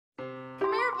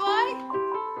Come here, boy.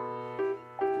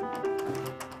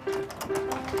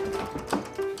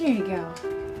 Here you go.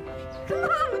 Come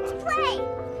on, let's play.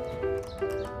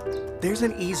 There's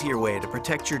an easier way to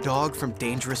protect your dog from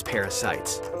dangerous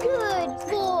parasites. Good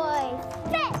boy.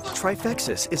 Fetch.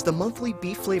 Trifexis is the monthly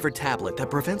beef-flavored tablet that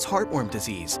prevents heartworm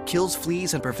disease, kills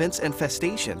fleas and prevents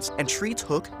infestations, and treats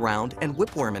hook, round, and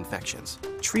whipworm infections.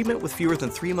 Treatment with fewer than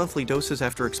 3 monthly doses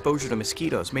after exposure to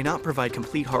mosquitoes may not provide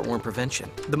complete heartworm prevention.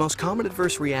 The most common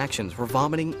adverse reactions were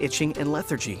vomiting, itching, and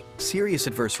lethargy. Serious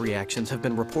adverse reactions have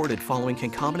been reported following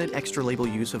concomitant extra-label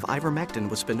use of ivermectin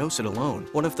with spinosad alone,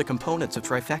 one of the components of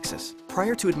Trifexis.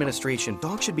 Prior to administration,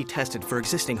 dogs should be tested for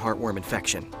existing heartworm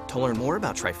infection. To learn more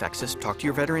about Trifexis, talk to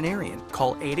your veterinarian.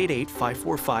 Call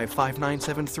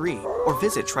 888-545-5973 or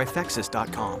visit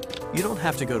trifexis.com. You don't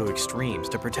have to go to extremes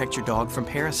to protect your dog from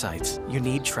parasites. You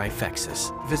need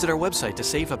Trifexis. Visit our website to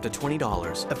save up to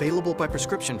 $20. Available by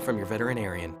prescription from your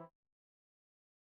veterinarian.